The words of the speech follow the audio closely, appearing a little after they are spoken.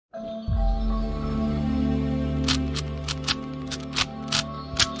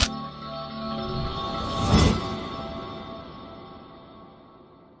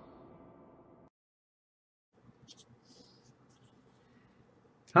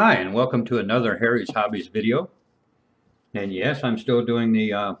Hi, and welcome to another Harry's Hobbies video. And yes, I'm still doing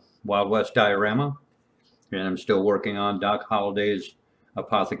the Wild West diorama, and I'm still working on Doc Holliday's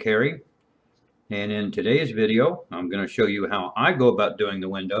Apothecary. And in today's video, I'm going to show you how I go about doing the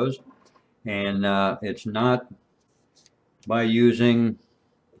windows. And it's not by using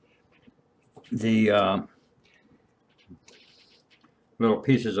the little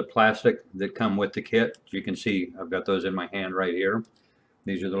pieces of plastic that come with the kit. As you can see, I've got those in my hand right here.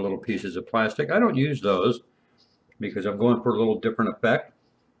 These are the little pieces of plastic. I don't use those because I'm going for a little different effect.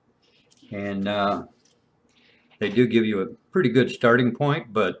 And they do give you a pretty good starting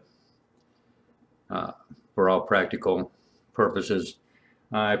point, but for all practical purposes,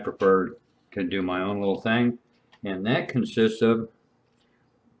 I prefer to do my own little thing. And that consists of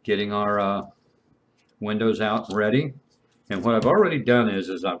getting our windows out ready. And what I've already done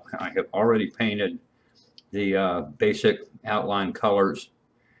is I have already painted the basic outline colors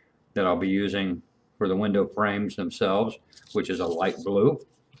that I'll be using for the window frames themselves, which is a light blue.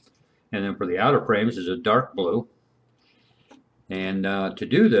 And then for the outer frames is a dark blue. And to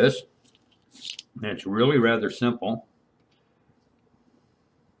do this, it's really rather simple.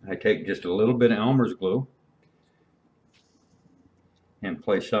 I take just a little bit of Elmer's glue and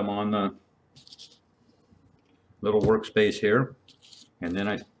place some on the little workspace here. And then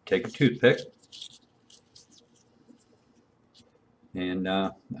I take a toothpick and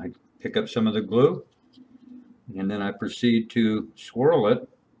I pick up some of the glue, and then I proceed to swirl it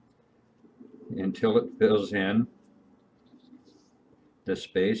until it fills in the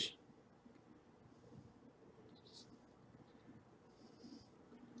space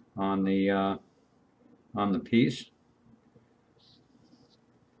on the piece.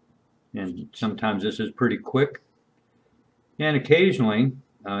 And sometimes this is pretty quick, and occasionally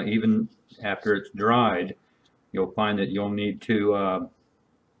even after it's dried, you'll find that you'll need to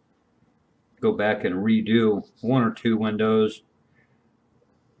go back and redo one or two windows,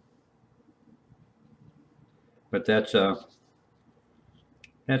 but that's a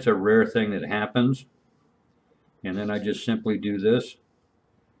rare thing that happens. And then I just simply do this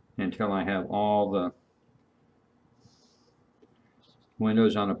until I have all the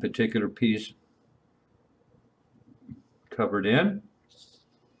windows on a particular piece covered in.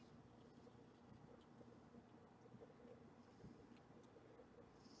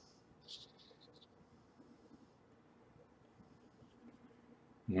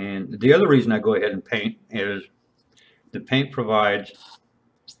 And the other reason I go ahead and paint is the paint provides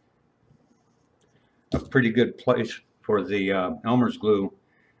a pretty good place for the Elmer's glue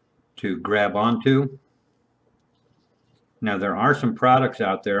to grab onto. Now there are some products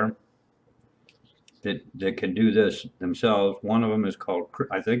out there that can do this themselves. One of them is called,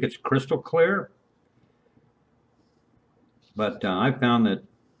 I think it's Crystal Clear. But I found that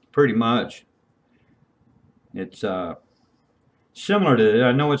pretty much it's similar to it.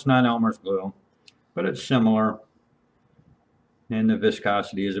 I know it's not Elmer's glue, but it's similar. And the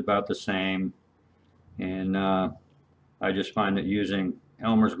viscosity is about the same. And I just find that using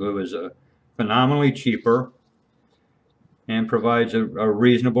Elmer's glue is phenomenally cheaper and provides a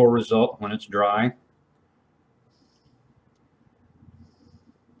reasonable result when it's dry.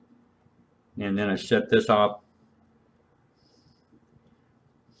 And then I set this off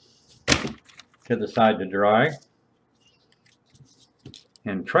to the side to dry,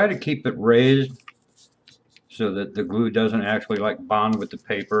 and try to keep it raised so that the glue doesn't actually like bond with the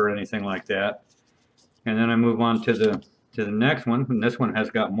paper or anything like that. And then I move on to the next one, and this one has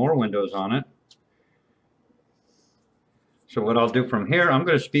got more windows on it. So what I'll do from here, I'm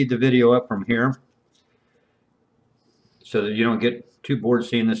going to speed the video up from here so that you don't get too bored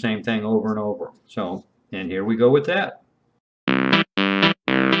seeing the same thing over and over. So, and here we go with that.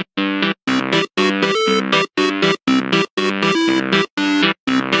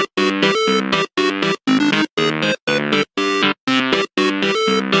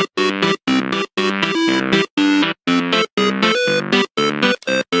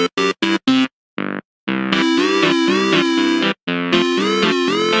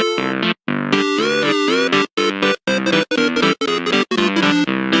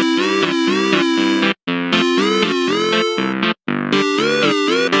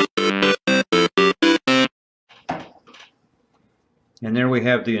 And there we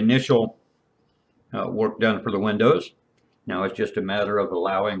have the initial work done for the windows. Now it's just a matter of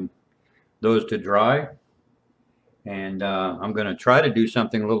allowing those to dry. And I'm going to try to do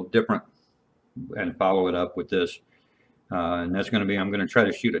something a little different and follow it up with this. And that's going to be, I'm going to try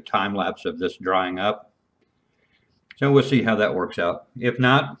to shoot a time lapse of this drying up. So we'll see how that works out. If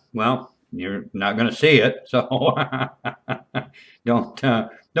not, well, You're not going to see it, so don't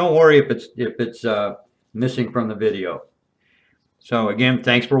worry if it's missing from the video. So again,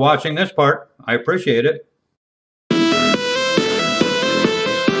 thanks for watching this part. I appreciate it.